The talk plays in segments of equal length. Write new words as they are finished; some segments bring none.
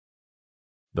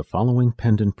The following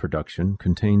pendant production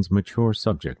contains mature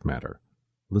subject matter.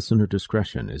 Listener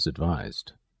discretion is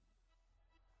advised.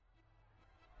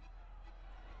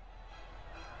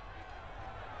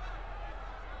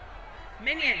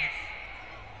 Minions!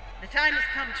 The time has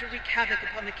come to wreak havoc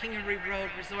upon the Kingery Road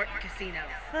Resort and Casino.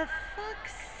 For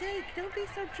fuck's sake, don't be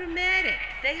so dramatic.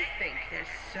 They think they're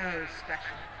so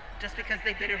special just because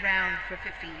they've been around for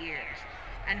 50 years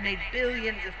and made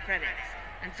billions of credits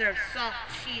and serve soft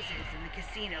cheeses in the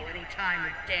casino any time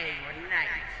of day or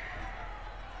night.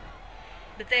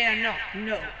 But they are not.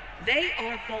 No. They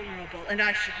are vulnerable, and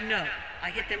I should know.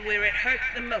 I hit them where it hurts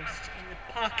the most, in the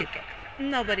pocketbook.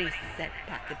 Nobody's said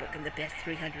pocketbook in the past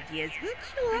 300 years, but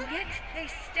sure. And yet they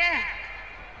stand.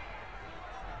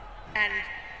 And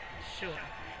sure,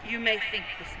 you may think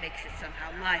this makes it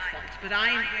somehow my fault, but I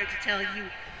am here to tell you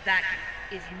that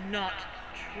is not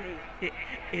true.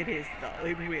 It is, though.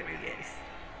 It really is.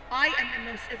 I am the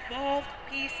most evolved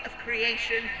piece of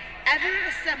creation ever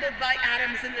assembled by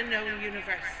atoms in the known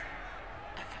universe.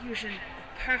 A fusion of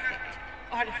perfect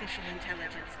artificial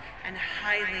intelligence and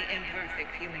highly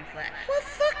imperfect human flesh. Well,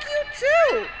 fuck you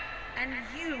too! And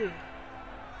you,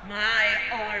 my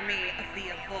army of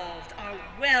the evolved, are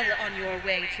well on your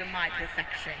way to my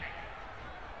perfection.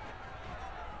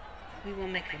 We will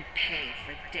make them pay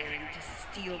for daring to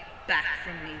steal back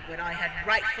from me what I had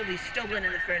rightfully stolen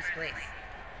in the first place.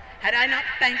 Had I not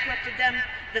bankrupted them,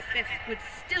 the Fifth would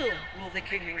still rule the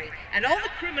Kingery, and all the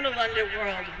criminal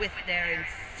underworld with their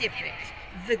insipid.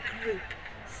 The group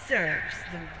serves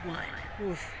the one.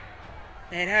 Oof.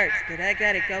 It hurts, but I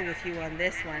gotta go with you on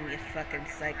this one, you fucking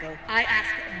psycho. I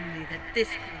ask only that this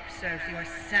group serves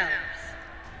yourselves.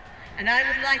 And I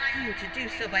would like you to do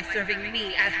so by serving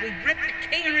me as we rip the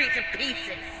Kingery to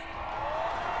pieces.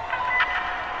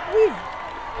 We've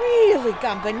really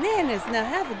gone bananas now,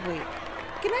 haven't we?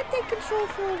 Can I take control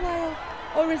for a while?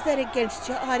 Or is that against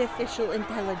your artificial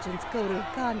intelligence code of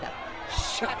conduct?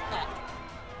 Shut up!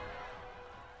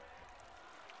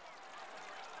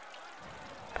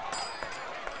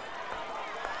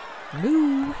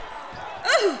 Hello?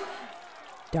 Oh!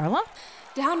 Darla?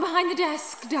 Down behind the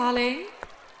desk, darling.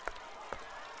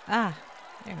 Ah,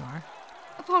 there you are.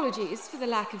 Apologies for the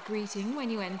lack of greeting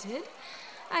when you entered.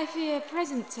 I fear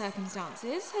present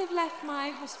circumstances have left my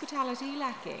hospitality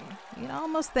lacking. You'd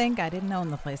almost think I didn't own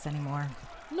the place anymore.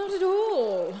 Not at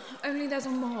all. Only there's a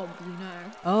mob, you know.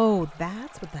 Oh,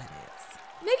 that's what that is.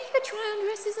 Maybe you could try on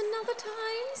dresses another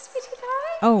time, sweetie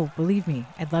pie? Oh, believe me,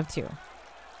 I'd love to.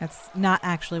 That's not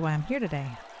actually why I'm here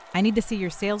today. I need to see your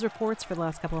sales reports for the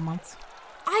last couple of months.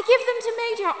 I give them to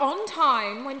Major on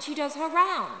time when she does her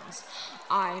rounds.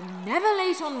 I'm never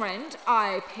late on rent.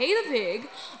 I pay the pig.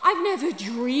 I've never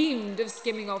dreamed of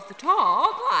skimming off the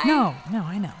top. No,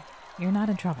 I know. You're not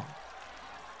in trouble.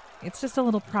 It's just a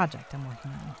little project I'm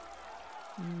working on.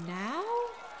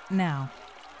 Now.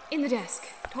 In the desk,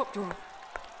 top drawer.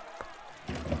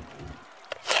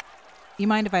 You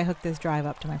mind if I hook this drive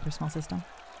up to my personal system?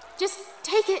 Just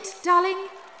take it, darling.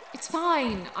 It's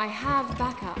fine. I have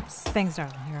backups. Thanks,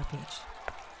 darling. You're a peach.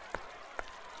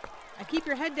 I keep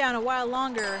your head down a while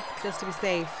longer, just to be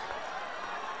safe.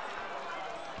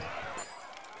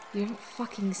 You don't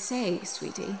fucking say,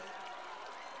 sweetie.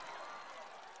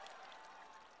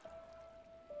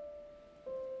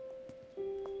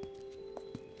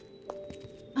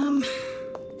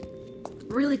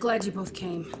 Really glad you both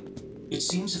came. It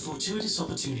seems a fortuitous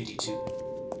opportunity to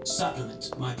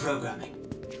supplement my programming.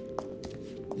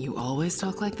 You always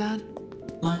talk like that?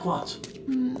 Like what?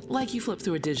 Like you flip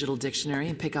through a digital dictionary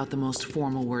and pick out the most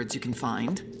formal words you can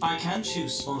find. I can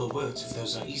choose smaller words if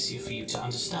those are easier for you to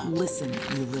understand. Listen,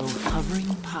 you little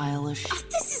hovering pile of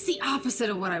This is the opposite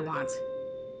of what I want.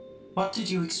 What did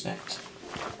you expect?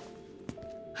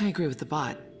 I agree with the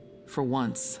bot. For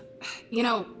once. You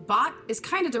know, bot is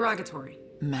kind of derogatory.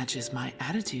 Matches my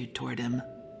attitude toward him.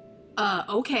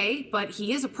 Okay, but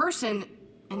he is a person,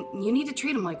 and you need to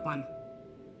treat him like one.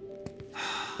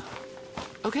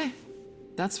 Okay,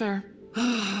 that's fair.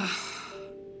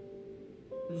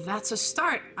 That's a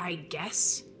start, I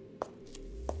guess.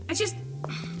 I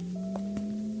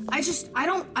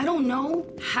don't know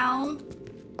how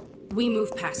we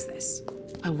move past this.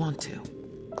 I want to.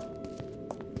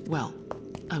 Well,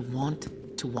 I want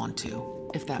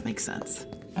to, if that makes sense.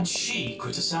 And she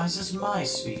criticizes my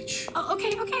speech. Oh,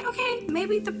 okay.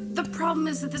 Maybe the problem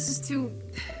is that this is too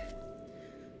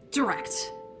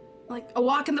direct. Like, a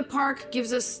walk in the park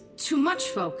gives us too much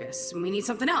focus, and we need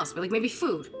something else, but like maybe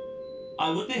food. I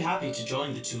would be happy to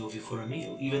join the two of you for a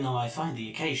meal, even though I find the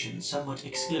occasion somewhat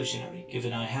exclusionary,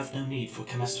 given I have no need for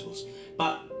comestibles.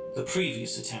 But the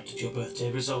previous attempt at your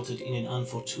birthday resulted in an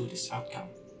unfortuitous outcome.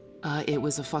 It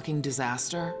was a fucking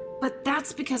disaster. But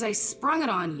that's because I sprung it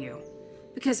on you.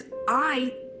 Because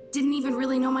I didn't even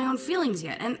really know my own feelings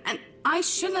yet, and I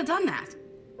shouldn't have done that.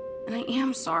 And I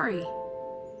am sorry.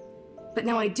 But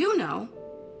now I do know,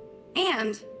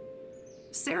 and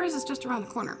Sarah's is just around the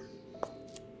corner.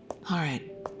 All right,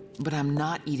 but I'm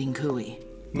not eating cooey.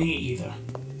 Me either.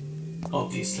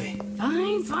 Obviously.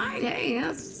 Fine. Hey,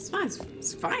 it's fine.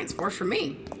 It's fine. It's worse for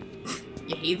me.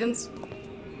 You heathens.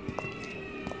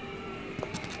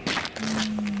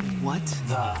 What?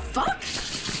 The Fuck?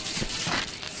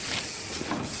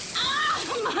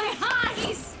 Ah, my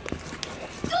eyes!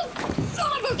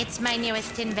 It's my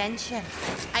newest invention.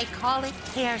 I call it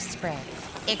hairspray.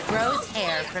 It grows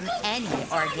hair from any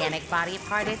organic body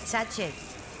part it touches.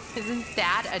 Isn't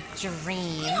that a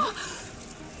dream?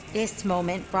 This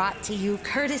moment brought to you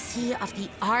courtesy of the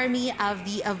Army of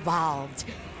the Evolved.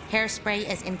 Hairspray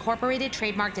is incorporated,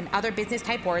 trademarked, and other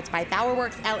business-type words by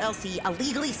Bowerworks LLC, a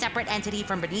legally separate entity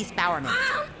from Bernice Bowerman.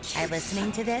 By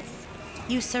listening to this,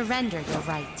 you surrender your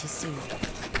right to sue.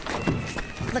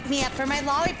 Look me up for my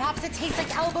lollipops that taste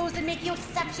like elbows and make you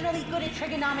exceptionally good at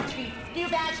trigonometry. New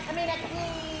badge coming at me.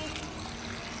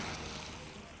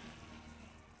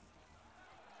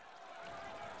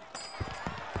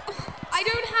 I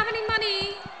don't have any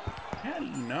money. How do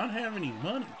you not have any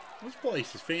money? This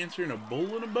place is fancier than a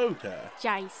bull in a bow tie.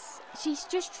 Jace, she's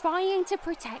just trying to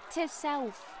protect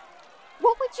herself.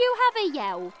 What would you have her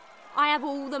yell? I have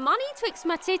all the money twixt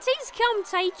my titties, come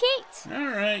take it.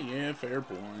 Alright, yeah, fair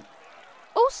point.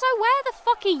 Also, where the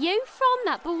fuck are you from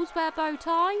that bulls wear bow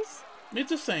ties?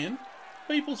 It's a saying.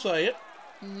 People say it.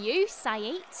 You say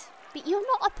it, but you're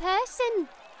not a person.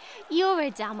 You're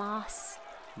a dumbass.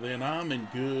 Then I'm in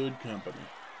good company.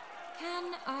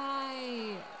 Can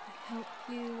I help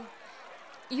you?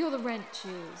 You're the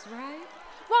wrenches, right?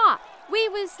 Right, we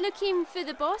was looking for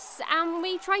the boss and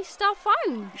we traced our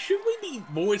phone. Should we be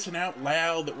voicing out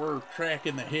loud that we're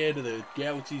tracking the head of the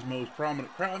galaxy's most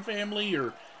prominent crime family,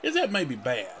 or is that maybe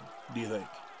bad, do you think?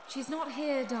 She's not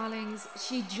here, darlings.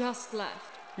 She just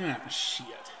left. Ah,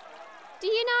 shit. Do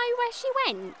you know where she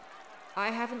went? I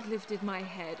haven't lifted my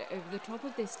head over the top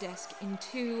of this desk in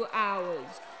 2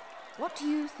 hours. What do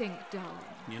you think, darling?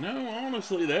 You know,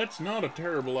 honestly, that's not a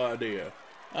terrible idea.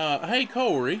 Hey,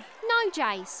 Corey. No,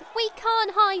 Jace. We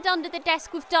can't hide under the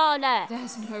desk with Darla.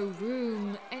 There's no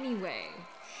room anyway,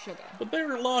 sugar. But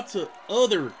there are lots of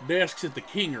other desks at the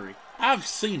Kingery. I've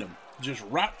seen them, just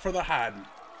right for the hiding.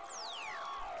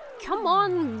 Come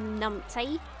on,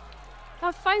 numpty.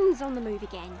 Our phone's on the move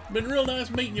again. Been real nice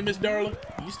meeting you, Miss Darla.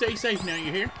 You stay safe now,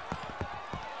 you hear?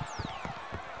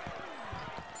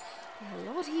 A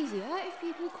lot easier if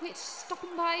people quit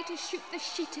stopping by to shoot the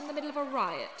shit in the middle of a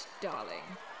riot, darling.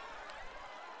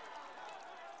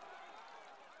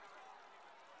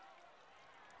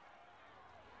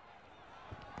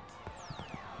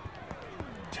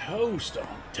 Toast on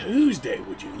Tuesday,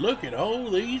 would you look at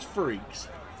all these freaks?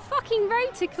 Fucking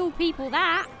rude to call people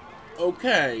that.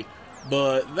 Okay,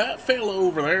 but that fella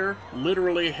over there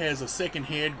literally has a second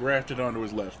head grafted onto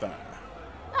his left thigh.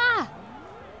 Ah,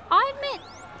 I admit,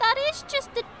 that is just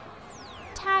a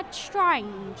tad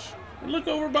strange. And look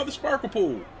over by the sparkle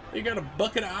pool. They got a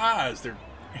bucket of eyes. They're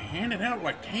handing out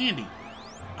like candy.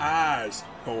 Eyes,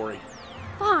 Corey.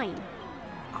 Fine.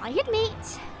 I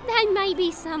admit, there may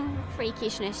be some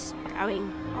freakishness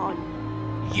going on.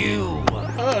 You!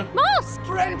 Mask!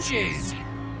 Wrenches!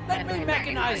 Let me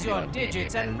mechanize your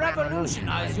digits and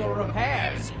revolutionize your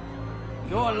repairs.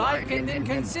 Your life can then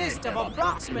consist of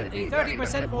approximately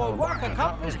 30% more work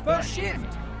accomplished per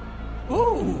shift.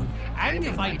 Ooh, and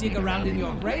if I dig around in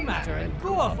your gray matter and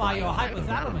gluify your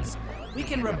hypothalamus, we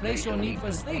can replace your need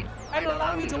for sleep and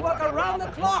allow you to work around the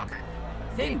clock.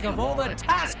 Think of all the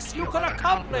tasks you could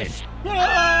accomplish.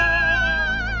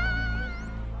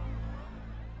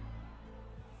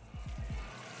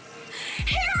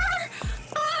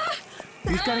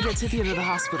 We've got to get Cynthia to the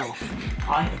hospital.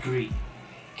 I agree.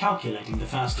 Calculating the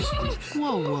fastest route.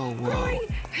 Whoa. Out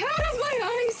of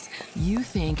my eyes! You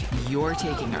think you're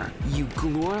taking her, you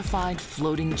glorified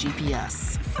floating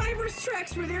GPS. Fibrous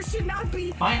tracks where there should not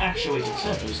be. My actuated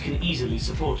servos can easily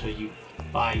support her, you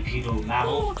bipedal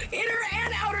mammal. Oh, inner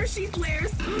and outer sheath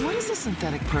layers. What does a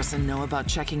synthetic person know about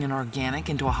checking an organic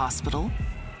into a hospital?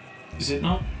 Is it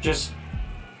not just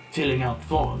filling out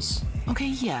forms? Okay,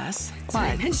 yes, Did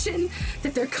I mention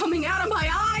that they're coming out of my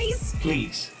eyes?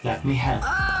 Please, let me help.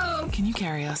 Oh! Can you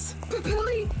carry us?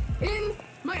 Papilli in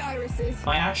my irises.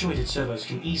 My actuated servos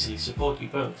can easily support you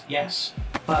both, yes,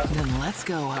 but... Then let's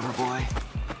go, Hoverboy.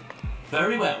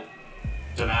 Very well.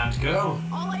 Demand go.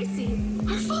 All I see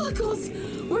are follicles.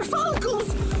 Where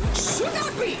follicles should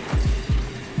not be.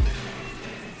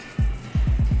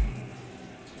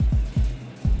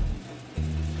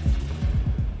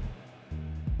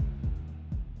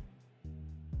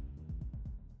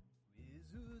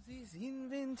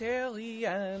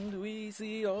 and we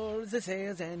see all the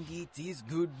sales, and it is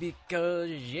good because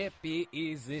Jeppy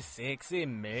is a sexy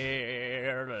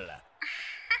male.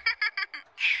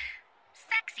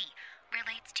 Sexy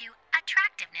relates to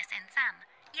attractiveness in some,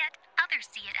 yet others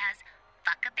see it as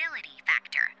fuckability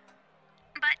factor.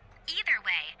 But either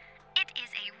way, it is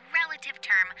a relative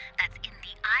term that's in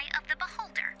the eye of the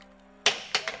beholder.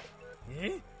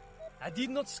 Eh? I did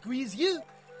not squeeze you.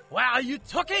 Why are you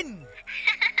talking?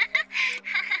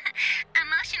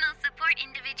 Emotional support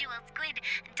individual squid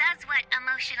does what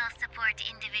emotional support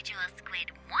individual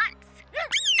squid wants.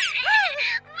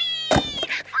 Whee!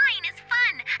 Flying is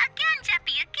fun. Again,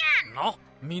 Jeppy, again. No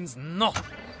means no.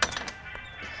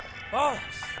 Boss.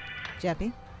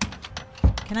 Jeppy,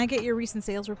 can I get your recent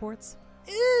sales reports?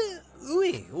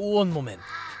 Oui, one moment.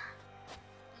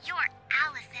 You're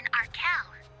Allison Arkell.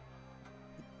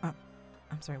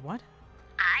 I'm sorry, what?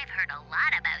 I've heard a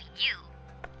lot about you.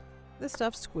 The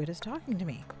stuffed squid is talking to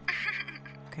me.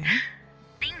 Okay.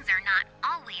 Things are not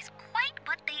always quite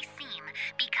what they seem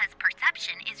because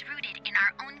perception is rooted in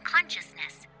our own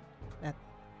consciousness.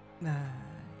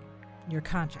 You're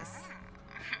conscious.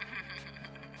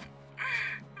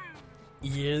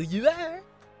 Here you are.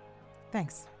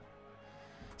 Thanks.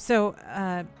 So,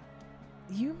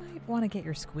 you might want to get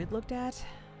your squid looked at.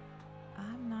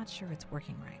 I'm not sure it's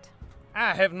working right.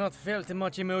 I have not felt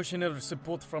much emotional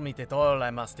support from it at all, I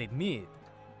must admit.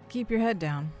 Keep your head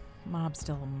down. Mob's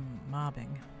still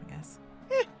mobbing, I guess.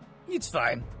 It's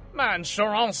fine. My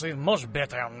insurance is much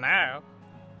better now.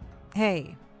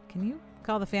 Hey, can you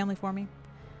call the family for me?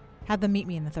 Have them meet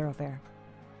me in the thoroughfare.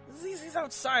 This is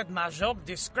outside my job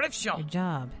description. Your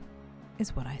job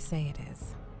is what I say it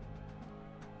is.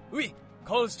 Oui,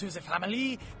 calls to the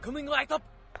family coming right up.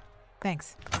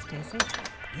 Thanks. Stay safe.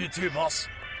 You too, boss.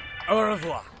 Au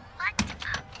revoir. What a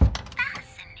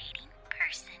fascinating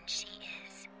person she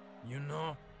is. You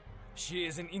know, she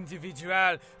is an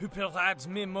individual who provides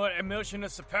me more emotional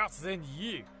support than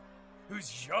you,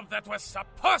 whose job that was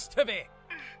supposed to be.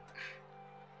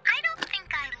 I don't think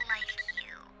I like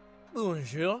you.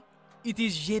 Bonjour, it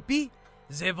is JP.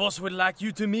 The boss would like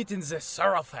you to meet in the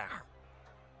thoroughfare.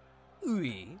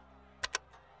 Oui.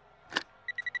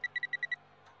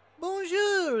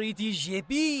 Bonjour, it is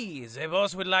JP. The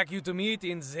boss would like you to meet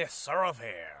in the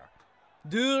thoroughfare.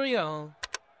 De rien.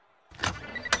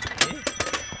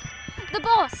 The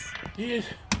boss! Is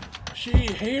she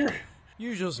here?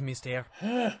 You just missed her.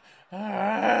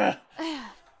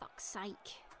 Fuck's sake.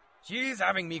 She's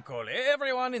having me call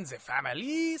everyone in the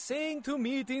family, saying to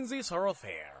meet in the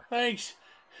thoroughfare. Thanks,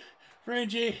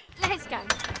 Frenchie. Let's go.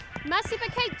 Merci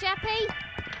beaucoup, Jeppy.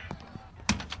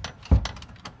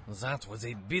 That was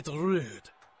a bit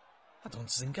rude. I don't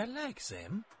think I like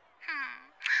them.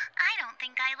 I don't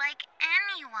think I like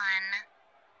anyone.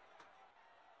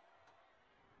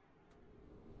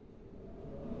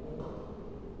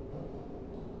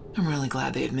 I'm really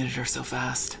glad they admitted her so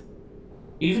fast.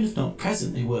 Even if not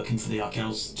presently working for the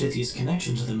Arkells, Jithia's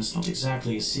connection to them is not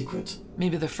exactly a secret.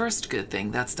 Maybe the first good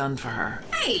thing that's done for her.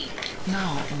 Hey!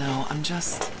 No,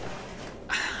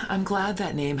 I'm glad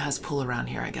that name has pull around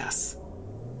here, I guess.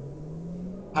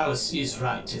 Alice is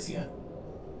right, Jithia.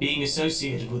 Being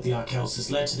associated with the Arkells has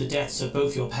led to the deaths of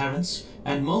both your parents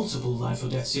and multiple life or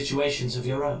death situations of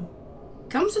your own.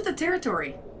 Comes with the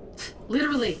territory.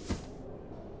 Literally.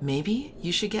 Maybe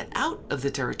you should get out of the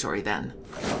territory then.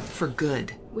 For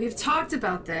good. We've talked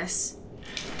about this.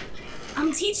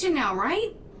 I'm teaching now,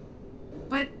 right?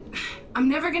 But I'm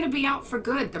never gonna be out for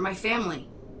good. They're my family.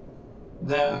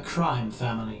 They're a crime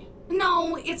family.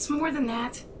 No, it's more than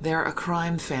that. They're a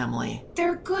crime family.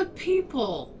 They're good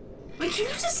people. Like, can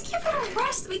you just give it a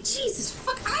rest? I mean, Jesus,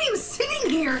 fuck, I am sitting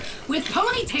here with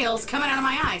ponytails coming out of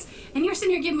my eyes, and you're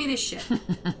sitting here giving me this shit.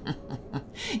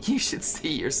 You should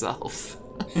see yourself.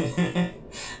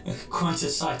 Quite a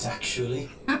sight, actually.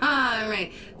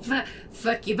 Right.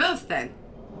 Fuck you both, then.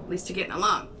 At least you're getting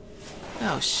along.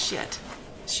 Oh, shit.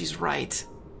 She's right.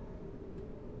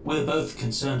 We're both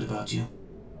concerned about you.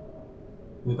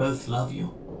 We both love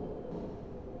you.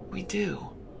 We do.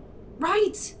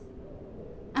 Right.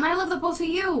 And I love the both of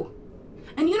you.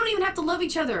 And you don't even have to love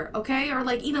each other, okay? Or,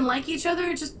 like, even like each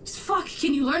other. Just fuck,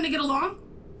 can you learn to get along?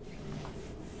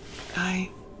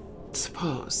 I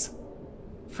suppose.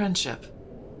 Friendship.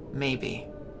 Maybe.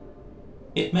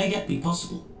 It may yet be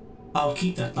possible. I'll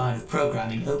keep that line of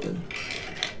programming open.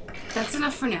 That's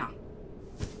enough for now.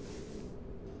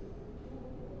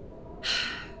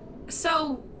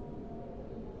 So,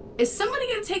 is somebody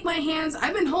gonna take my hands?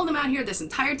 I've been holding them out here this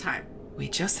entire time. We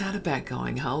just had a bet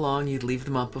going how long you'd leave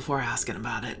them up before asking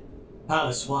about it.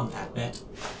 Alice won that bet.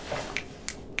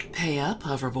 Pay up,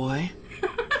 Hoverboy.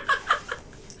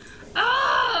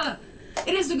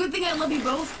 a good thing I love you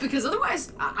both, because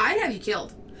otherwise I'd have you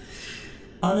killed.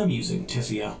 Unamusing,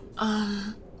 Tithia.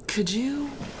 Could you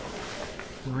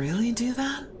really do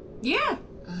that? Yeah.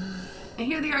 I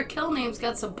hear the Arkell name's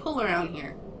got some pull around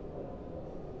here.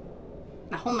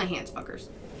 Now hold my hands, fuckers.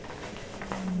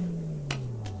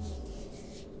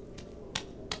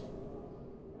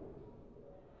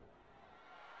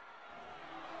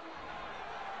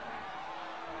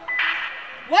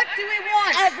 What do we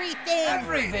want? Everything!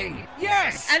 Everything!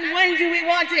 Yes! And when do we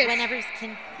want it? Whenever's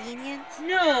convenient.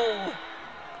 No!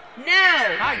 Now!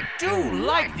 I do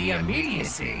like the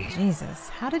immediacy. Jesus,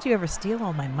 how did you ever steal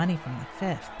all my money from the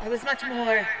Fifth? I was much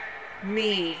more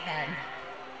me then.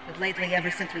 But lately,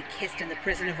 ever since we kissed in the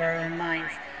prison of our own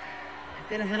minds, I've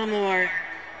been a little more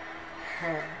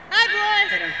her. Hi,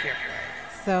 boys! I don't care for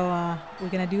it. So, we're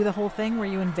gonna do the whole thing where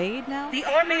you invade now? The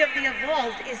army of the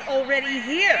Evolved is already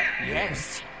here.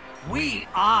 Yes, we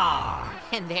are.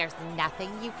 And there's nothing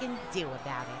you can do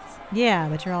about it. Yeah,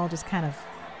 but you're all just kind of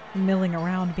milling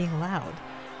around being loud.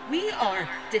 We are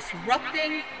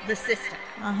disrupting the system.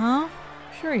 Uh-huh.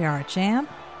 Sure you are, champ.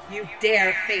 You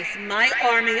dare face my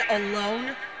army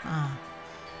alone? Ah.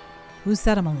 Who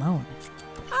said I'm alone?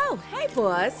 Oh, hey,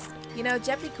 boss. You know,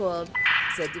 Jeppy called.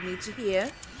 Said to meet you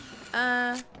here.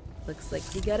 Looks like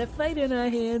we got a fight in our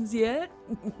hands yet.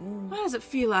 Why does it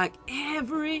feel like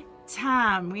every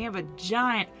time we have a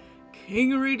giant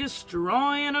Kingery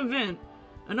destroying event,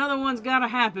 another one's gotta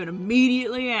happen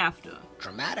immediately after?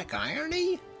 Dramatic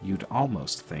irony? You'd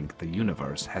almost think the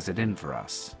universe has it in for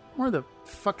us. We're the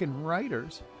fucking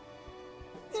writers.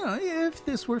 You know, if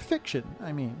this were fiction,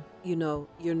 I mean. You know,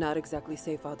 you're not exactly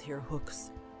safe out here,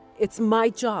 Hooks. It's my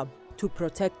job to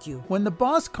protect you. When the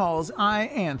boss calls, I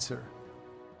answer.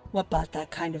 What about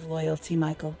that kind of loyalty,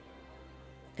 Michael?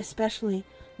 Especially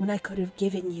when I could have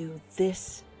given you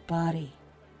this body.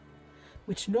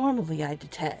 Which normally I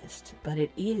detest, but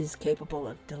it is capable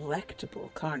of delectable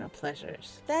carnal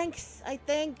pleasures. Thanks, I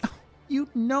think. You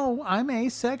know I'm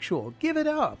asexual. Give it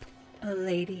up. A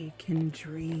lady can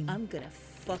dream. I'm gonna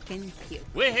fucking puke.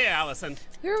 We're here, Allison.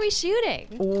 Who are we shooting?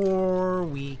 Or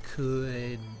we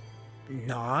could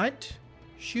not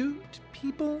shoot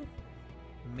people?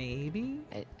 Maybe?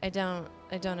 I don't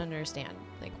understand.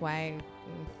 Like, why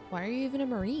are you even a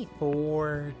Marine?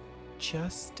 For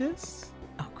justice?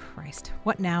 Oh, Christ.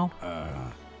 What now?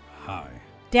 Hi.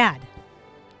 Dad,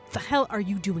 the hell are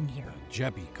you doing here?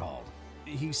 Jeppy called.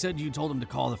 He said you told him to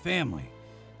call the family.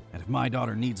 And if my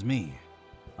daughter needs me,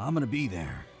 I'm gonna be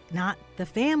there. Not the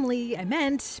family, I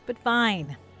meant, but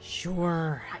fine.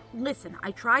 Sure. Listen,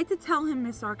 I tried to tell him,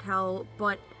 Miss Arkell,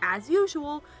 but as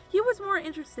usual, he was more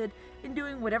interested in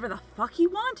doing whatever the fuck he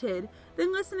wanted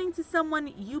than listening to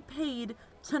someone you paid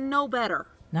to know better.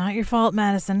 Not your fault,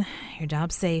 Madison. Your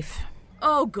job's safe.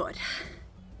 Oh, good.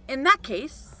 In that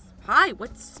case, hi,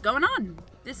 what's going on?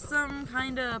 This some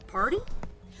kind of party?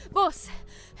 Boss!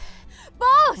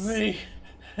 Boss! We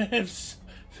have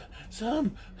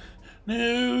some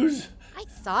news. I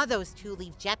saw those two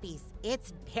leave Jeppy's.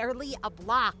 It's barely a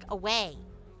block away.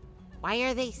 Why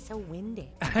are they so winded?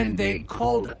 And they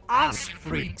called us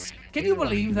freaks. Can you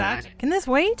believe that? Can this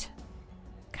wait?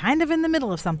 Kind of in the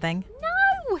middle of something.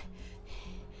 No!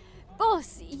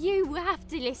 Boss, you have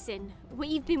to listen.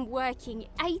 We've been working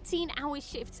 18-hour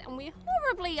shifts and we're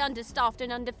horribly understaffed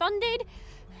and underfunded.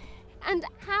 And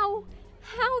how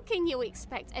can you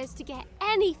expect us to get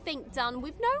anything done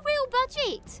with no real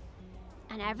budget?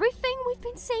 And everything we've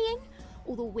been seeing,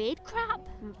 all the weird crap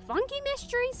and funky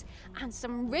mysteries and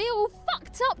some real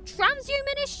fucked up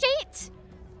transhumanist shit,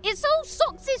 it's all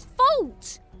Sox's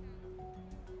fault.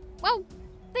 Well,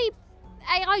 the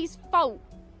AI's fault.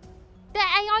 The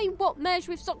AI what merged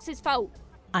with Sox's fault.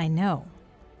 I know.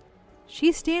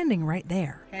 She's standing right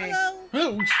there. Hey.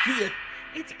 Oh, shit.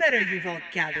 It's better you've all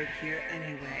gathered here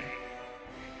anyway.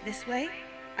 This way,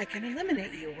 I can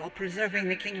eliminate you while preserving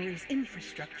the Kingery's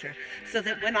infrastructure, so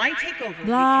that when I take over...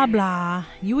 Blah, blah.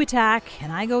 You attack,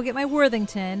 and I go get my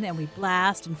Worthington, and we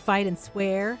blast and fight and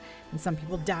swear, and some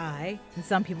people die, and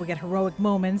some people get heroic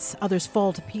moments, others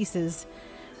fall to pieces.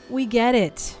 We get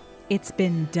it. It's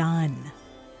been done.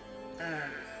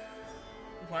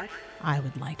 What? I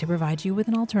would like to provide you with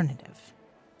an alternative.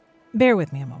 Bear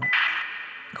with me a moment.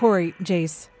 Corey,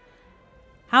 Jace,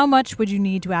 how much would you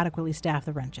need to adequately staff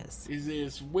the wrenches? Is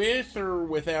this with or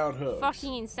without hooks?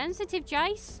 Fucking insensitive,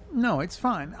 Jace. No, it's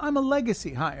fine. I'm a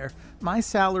legacy hire. My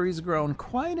salary's grown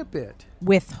quite a bit.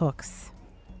 With hooks.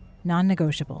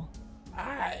 Non-negotiable.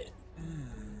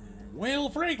 Well,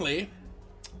 frankly,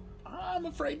 I'm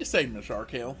afraid to say, Miss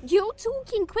Arkell. You're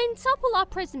talking quintuple our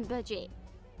present budget.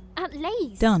 At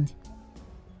least. Done.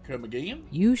 Come again?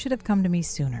 You should have come to me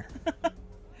sooner.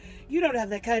 You don't have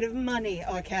that kind of money,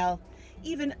 Arkell,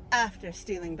 even after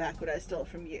stealing back what I stole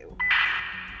from you.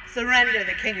 Surrender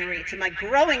the Kingery to my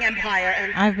growing empire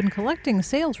and... I've been collecting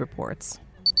sales reports.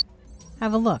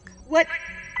 Have a look. What?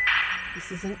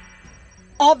 This is an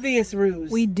obvious ruse.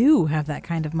 We do have that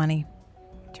kind of money.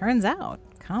 Turns out,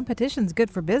 competition's good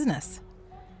for business.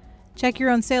 Check your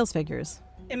own sales figures.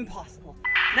 Impossible.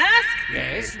 Mask?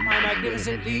 Yes, my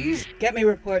magnificent liege. Get me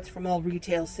reports from all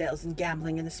retail sales and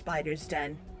gambling in the Spider's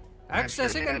Den.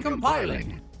 Accessing and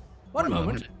compiling. One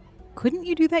moment. Couldn't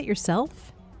you do that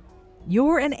yourself?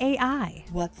 You're an AI.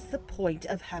 What's the point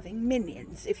of having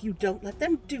minions if you don't let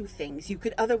them do things you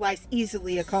could otherwise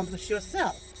easily accomplish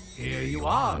yourself? Here you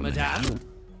are, madame.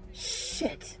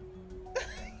 Shit.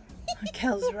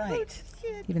 Arkell's right.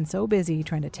 You've been so busy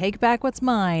trying to take back what's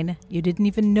mine, you didn't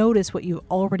even notice what you've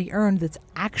already earned that's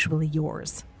actually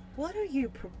yours. What are you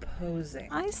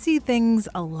proposing? I see things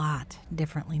a lot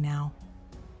differently now.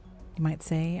 You might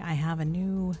say I have a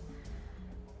new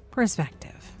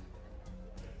perspective.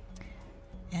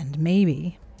 And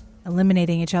maybe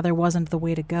eliminating each other wasn't the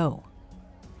way to go.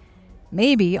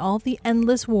 Maybe all the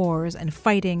endless wars and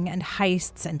fighting and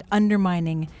heists and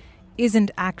undermining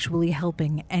isn't actually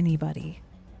helping anybody.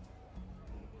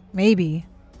 Maybe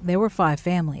there were 5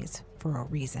 families for a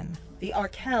reason. The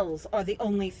Arkells are the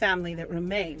only family that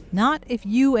remain. Not if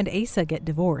you and Asa get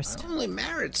divorced. I only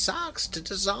married Sox to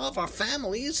dissolve our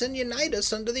families and unite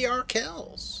us under the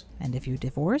Arkells. And if you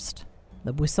divorced,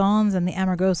 the Buissons and the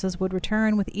Amargosas would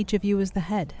return with each of you as the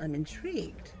head. I'm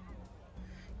intrigued.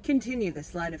 Continue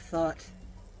this line of thought.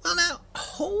 Well, now,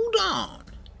 hold on.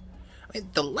 I mean,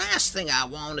 the last thing I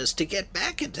want is to get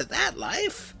back into that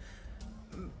life.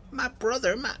 My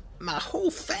brother, my whole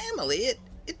family,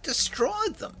 it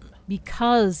destroyed them.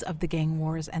 Because of the gang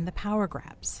wars and the power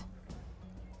grabs.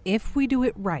 If we do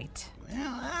it right.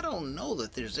 Well, I don't know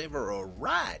that there's ever a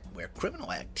right where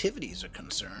criminal activities are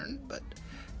concerned, but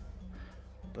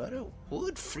it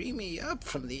would free me up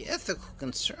from the ethical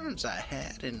concerns I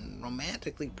had in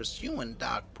romantically pursuing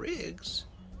Doc Briggs.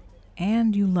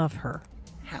 And you love her.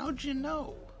 How'd you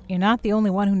know? You're not the only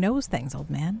one who knows things, old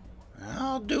man.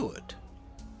 I'll do it.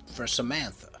 For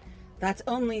Samantha. That's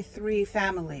only 3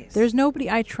 families. There's nobody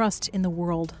I trust in the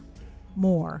world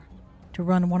more to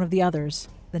run one of the others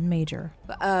than Major.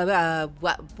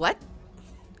 What?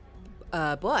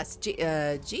 Boss,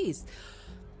 geez.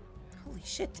 Holy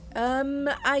shit.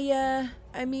 I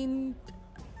mean,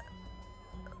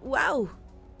 wow.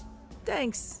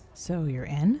 Thanks. So you're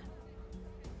in?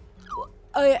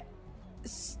 I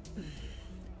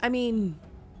mean,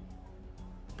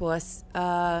 boss,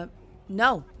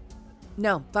 no.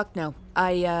 No, fuck no.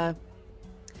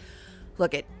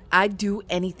 Look it, I'd do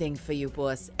anything for you,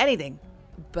 boss. Anything.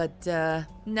 But,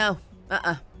 no.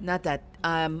 Not that.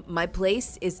 My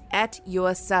place is at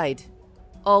your side.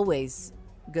 Always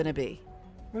gonna be.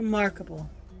 Remarkable.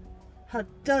 How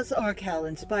does Arkell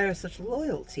inspire such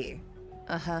loyalty?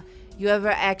 Uh-huh. You ever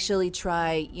actually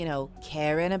try,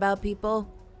 caring about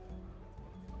people?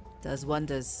 Does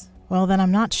wonders. Well, then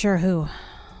I'm not sure who.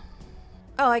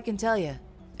 Oh, I can tell you.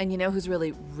 And you know who's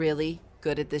really, really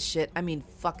good at this shit? I mean,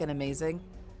 fucking amazing.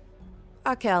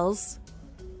 Arkells.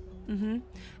 Mm-hmm.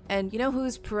 And you know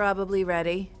who's probably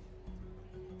ready?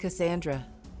 Cassandra.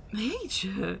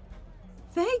 Major,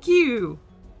 thank you.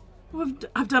 Well,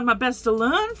 I've done my best to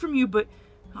learn from you, but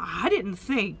I didn't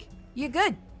think. You're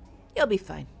good. You'll be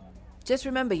fine. Just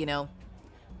remember,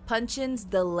 punching's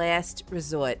the last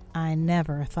resort. I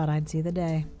never thought I'd see the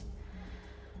day.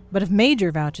 But if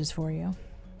Major vouches for you,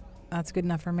 that's good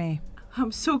enough for me.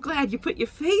 I'm so glad you put your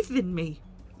faith in me.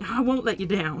 I won't let you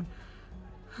down.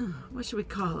 What should we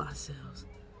call ourselves?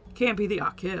 Can't be the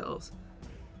Arkells.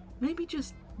 Maybe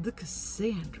just the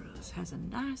Cassandras has a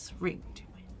nice ring to it.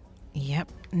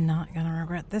 Yep, not gonna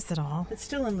regret this at all. It's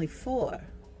still only 4.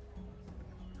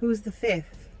 Who's the 5th?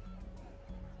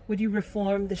 Would you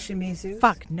reform the Shimizu?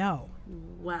 Fuck no.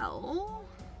 Well,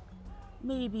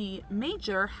 maybe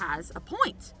Major has a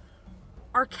point.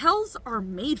 Arkells are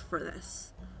made for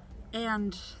this.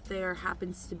 And there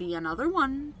happens to be another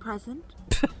one present.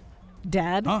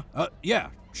 Dad? Huh? Yeah,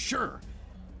 sure.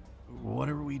 What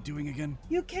are we doing again?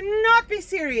 You cannot be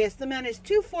serious. The man is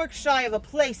 2 forks shy of a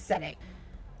place setting.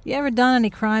 You ever done any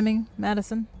criming,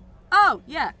 Madison? Oh,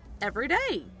 yeah. Every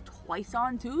day. Twice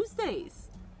on Tuesdays.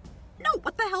 No,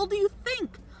 what the hell do you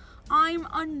think? I'm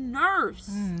a nurse.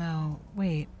 No,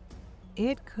 wait.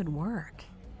 It could work.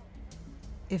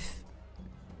 If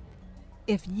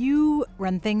you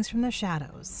run things from the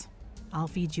shadows, I'll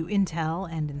feed you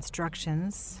intel and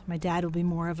instructions. My dad will be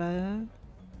more of a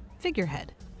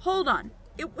figurehead. Hold on.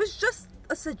 It was just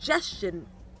a suggestion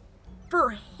for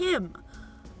him.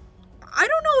 I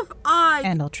don't know if I...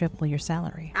 And I'll triple your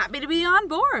salary. Happy to be on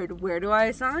board. Where do I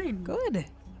sign? Good.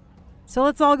 So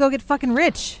let's all go get fucking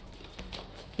rich.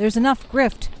 There's enough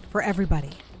grift for everybody.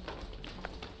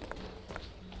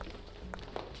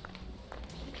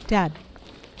 Dad,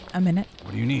 a minute.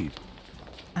 What do you need?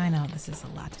 I know this is a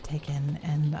lot to take in,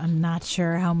 and I'm not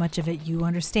sure how much of it you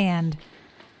understand.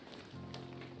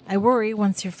 I worry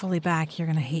once you're fully back, you're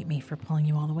going to hate me for pulling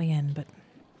you all the way in, but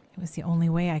it was the only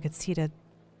way I could see to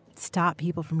stop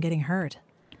people from getting hurt.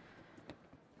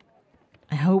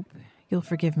 I hope you'll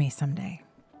forgive me someday.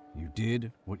 You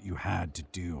did what you had to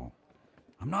do.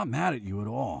 I'm not mad at you at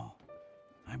all.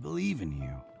 I believe in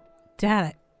you.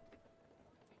 Dad,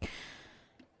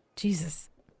 Jesus.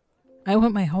 I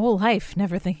went my whole life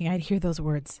never thinking I'd hear those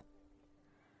words.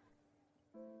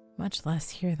 Much less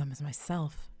hear them as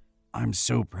myself. I'm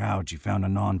so proud you found a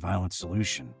non-violent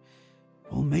solution.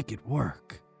 We'll make it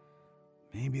work.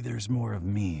 Maybe there's more of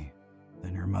me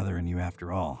than your mother and you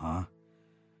after all, huh?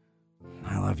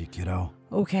 I love you, kiddo.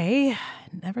 Okay,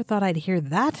 never thought I'd hear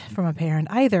that from a parent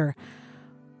either.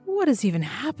 What is even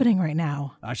happening right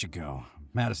now? I should go.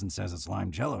 Madison says it's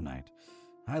lime jello night.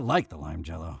 I like the lime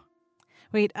jello.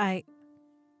 Wait,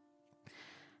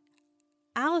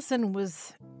 Allison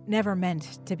was never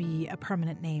meant to be a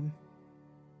permanent name.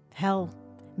 Hell,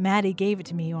 Maddie gave it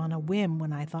to me on a whim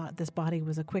when I thought this body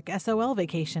was a quick SOL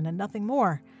vacation and nothing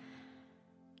more.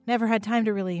 Never had time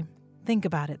to really think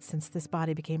about it since this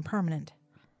body became permanent.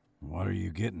 What are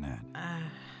you getting at?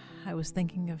 I was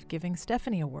thinking of giving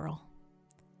Stephanie a whirl.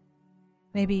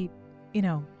 Maybe,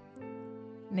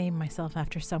 name myself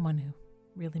after someone who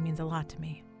really means a lot to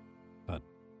me. But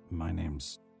my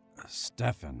name's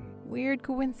Stefan. Weird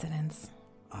coincidence.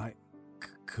 I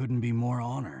couldn't be more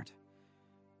honored.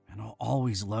 And I'll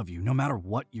always love you, no matter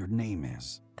what your name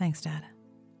is. Thanks, Dad.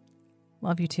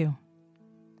 Love you too.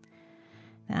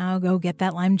 Now go get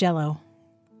that lime jello.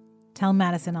 Tell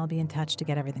Madison I'll be in touch to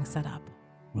get everything set up.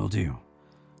 Will do.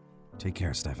 Take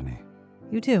care, Stephanie.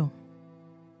 You too.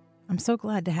 I'm so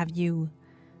glad to have you,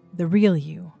 the real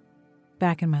you,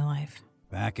 back in my life.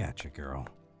 Back at you, girl.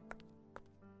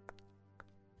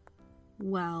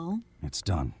 Well, it's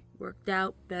done. Worked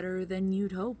out better than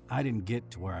you'd hope. I didn't get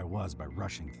to where I was by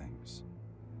rushing things.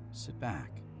 Sit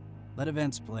back. Let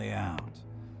events play out.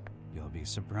 You'll be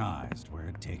surprised where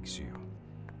it takes you.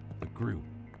 The group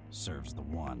serves the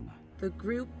one. The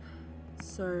group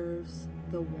serves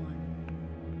the one.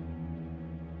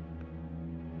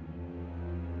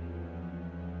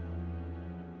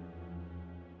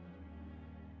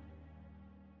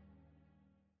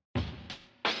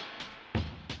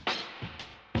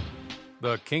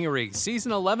 The Kingery,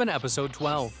 Season 11, Episode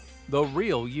 12, The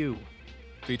Real You.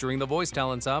 Featuring the voice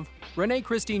talents of Renee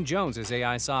Christine Jones as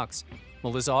AI Socks,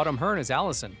 Melissa Autumn Hearn as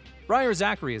Allison, Briar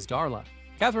Zachary as Darla,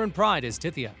 Catherine Pride as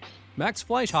Tithia, Max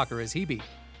Fleischhacker as Hebe,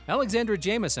 Alexandra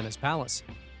Jameson as Pallas,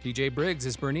 TJ Briggs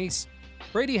as Bernice,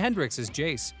 Brady Hendricks as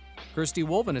Jace, Kirsty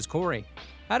Wolven as Corey,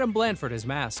 Adam Blanford as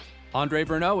Mask, Andre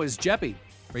Verneau as Jeppy,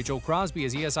 Rachel Crosby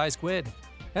as ESI Squid,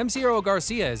 MC Earl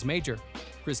Garcia as Major,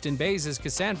 Kristen Bays as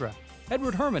Cassandra,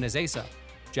 Edward Herman as Asa,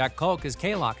 Jack Culk as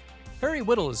Kalok, Harry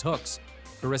Whittle as Hooks,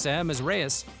 Carissa M. as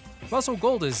Reyes, Russell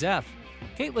Gold as Zeph,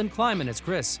 Caitlin Kleiman as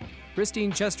Chris,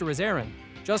 Christine Chester as Aaron,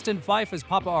 Justin Fife as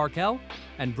Papa Arkell,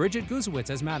 and Bridget Guzowitz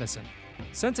as Madison.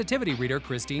 Sensitivity reader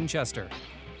Christine Chester.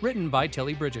 Written by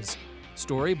Tilly Bridges.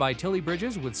 Story by Tilly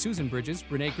Bridges with Susan Bridges,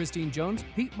 Renee Christine Jones,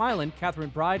 Pete Mylan,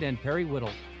 Catherine Pride, and Perry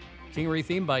Whittle. Kingery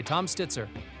theme by Tom Stitzer.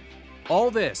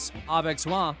 All this, avec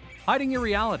soin, hiding your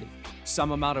reality,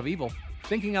 some amount of evil,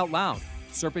 thinking out loud,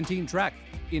 Serpentine Trek,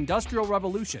 Industrial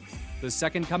Revolution, The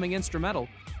Second Coming Instrumental,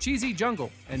 Cheesy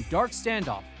Jungle, and Dark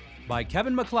Standoff by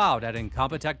Kevin MacLeod at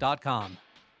Incompetech.com.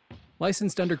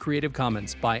 Licensed under Creative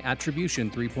Commons by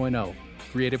Attribution 3.0.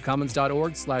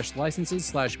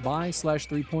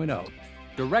 CreativeCommons.org/licenses/by/3.0.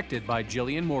 Directed by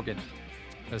Jillian Morgan.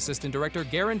 Assistant Director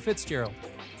Garen Fitzgerald.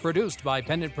 Produced by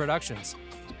Pendant Productions.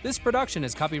 This production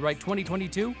is copyright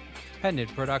 2022,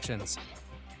 Pendant Productions.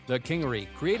 The Kingery,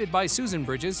 created by Susan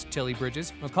Bridges, Tilly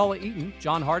Bridges, McCullough Eaton,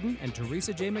 John Harden, and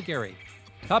Teresa J. McGarry.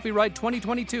 Copyright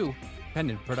 2022,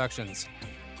 Pendant Productions.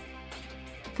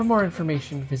 For more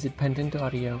information, visit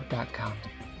pendantaudio.com.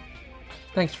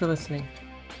 Thanks for listening.